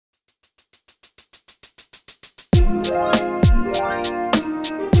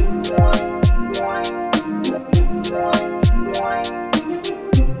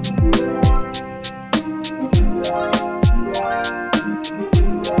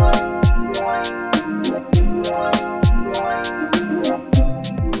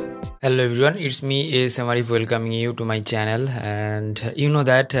Hello everyone, it's me ASM Arif welcoming you to my channel. And you know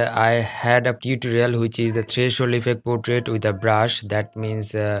that I had a tutorial which is the threshold effect portrait with a brush. That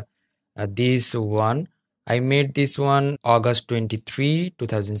means this one I made this one August 23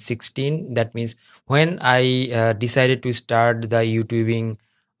 2016. That means when I decided to start the YouTubing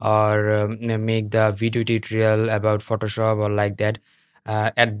or make the video tutorial about Photoshop or like that,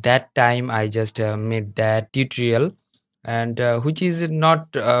 at that time I just made that tutorial, and which is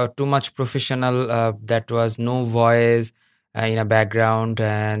not too much professional. That was no voice in a background,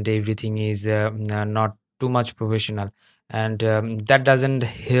 and everything is not too much professional, and that doesn't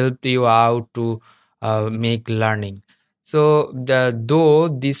help you out to make learning. So though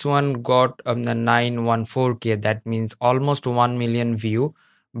this one got the 914K, that means almost 1 million view,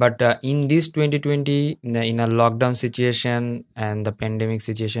 but in this 2020, in a lockdown situation and the pandemic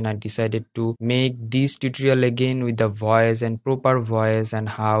situation, I decided to make this tutorial again with the voice and proper voice and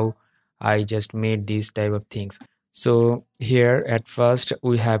how I just made these type of things. So here at first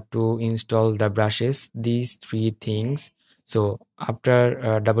we have to install the brushes, these three things. So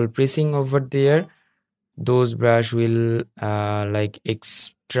after double pressing over there, those brush will like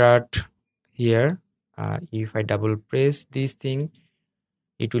extract here. If I double press this thing,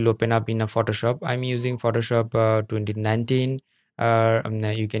 it will open up in a Photoshop. I'm using Photoshop 2019.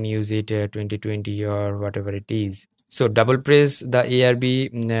 You can use it 2020 or whatever it is. So double press the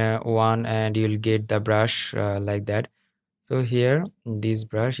ARB one and you'll get the brush like that. So here this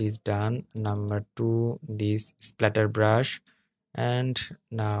brush is done. Number 2, this splatter brush, and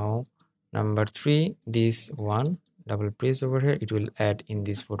now number 3, this one, double press over here, it will add in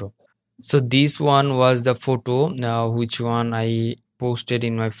this photo. So this one was the photo now which one I posted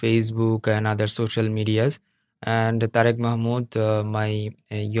in my Facebook and other social medias. And Tarek Mahmoud, my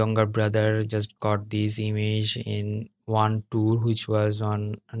younger brother, just got this image in one tour which was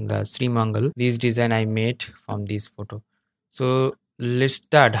on the Sri Mangal. This design I made from this photo. So let's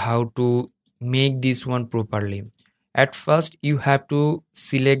start how to make this one properly. At first you have to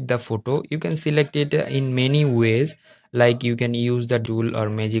select the photo. You can select it in many ways, like you can use the tool or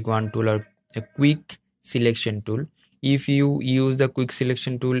magic wand tool or a quick selection tool. If you use the quick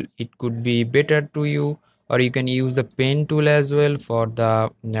selection tool, it could be better to you, or you can use the pen tool as well for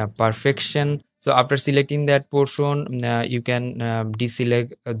the perfection. So after selecting that portion, you can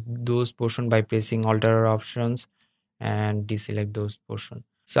deselect those portion by pressing alter options and deselect those portion.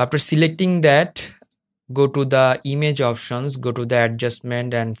 So after selecting that, go to the image options, go to the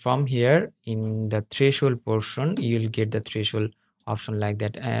adjustment, and from here in the threshold portion you'll get the threshold option like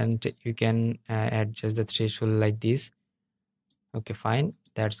that, and you can adjust the threshold like this. Okay, fine,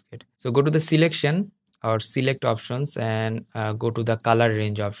 that's good. So go to the selection or select options and go to the color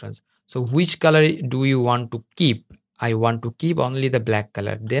range options. So which color do you want to keep? I want to keep only the black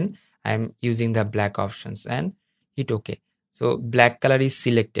color. Then I'm using the black options and hit OK. So black color is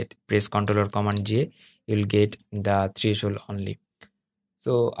selected. Press Ctrl or Command J, you'll get the threshold only.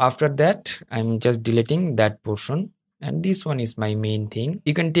 So after that, I'm just deleting that portion, and this one is my main thing.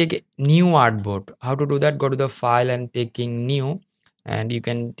 You can take new artboard. How to do that? Go to the file and taking new, and you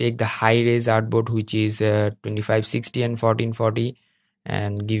can take the high res artboard which is 2560 and 1440,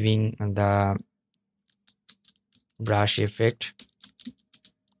 and giving the brush effect.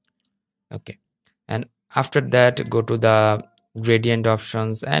 Okay, and after that go to the gradient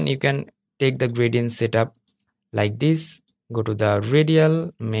options, and you can take the gradient setup like this. Go to the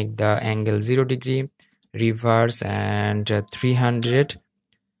radial, make the angle 0 degree, reverse and 300,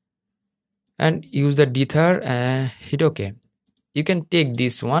 and use the dither and hit OK. You can take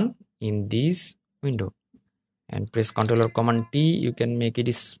this one in this window and press Ctrl or Command T. You can make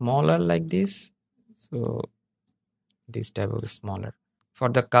it smaller like this. So this type of smaller. For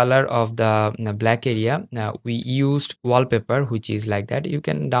the color of the black area, now we used Wallpaper, which is like that. You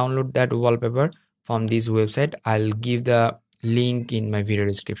can download that Wallpaper from this website. I'll give the link in my video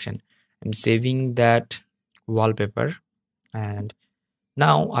description. I'm saving that Wallpaper, and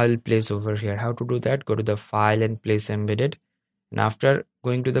now I'll place over here. How to do that? Go to the file and place embedded, and after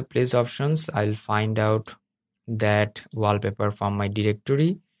going to the place options, I'll find out that Wallpaper from my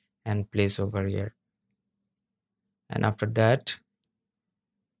directory and place over here. And after that,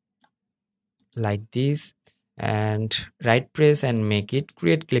 like this, and right press and make it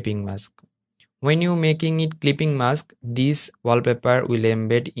create clipping mask. When you making it clipping mask, this wallpaper will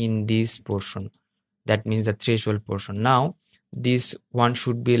embed in this portion. That means the threshold portion. Now this one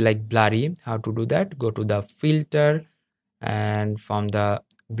should be like blurry. How to do that? Go to the filter, and from the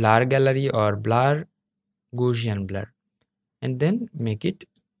blur gallery or blur, Gaussian blur, and then make it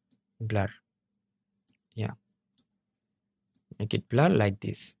blur. Yeah, make it blur like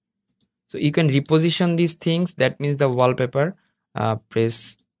this. So you can reposition these things. That means the wallpaper,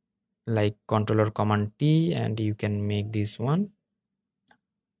 press like Control or Command T, and you can make this one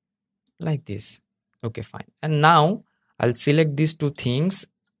like this. Okay, fine. And now I'll select these two things,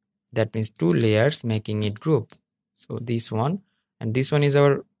 that means two layers, making it group. So this one and this one is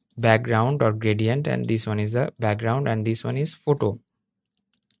our background or gradient, and this one is the background, and this one is photo.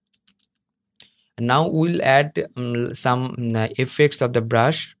 And now we'll add some effects of the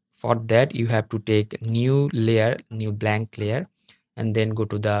brush. For that you have to take new layer, new blank layer, and then go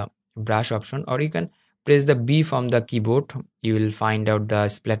to the brush option, or you can press the B from the keyboard. You will find out the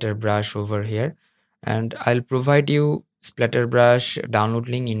splatter brush over here, and I'll provide you splatter brush download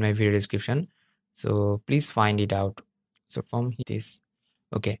link in my video description, so please find it out. So from this,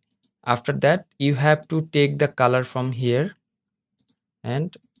 okay, after that you have to take the color from here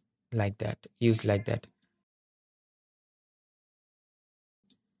and like that, use like that.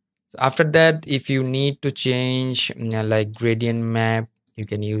 So after that, if you need to change like gradient map, you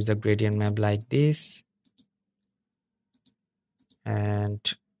can use the gradient map like this and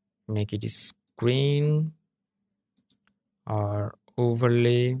make it screen or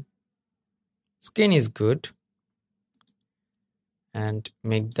overlay. Screen is good, and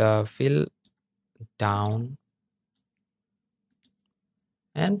make the fill down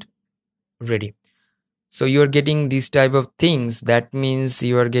and ready. So you are getting these type of things. That means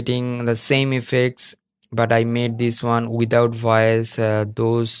you are getting the same effects, but I made this one without voice.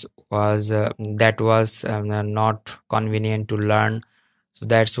 Those was that was not convenient to learn, so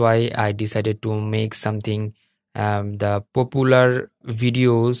that's why I decided to make something, the popular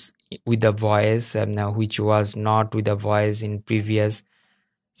videos with the voice, now which was not with the voice in previous.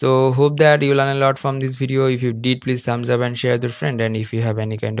 So hope that you learn a lot from this video. If you did, please thumbs up and share with your friend. And if you have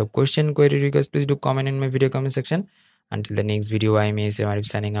any kind of question, query, request, please do comment in my video comment section. Until the next video, I am ASM Arif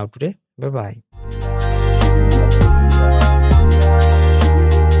signing out today. Bye bye.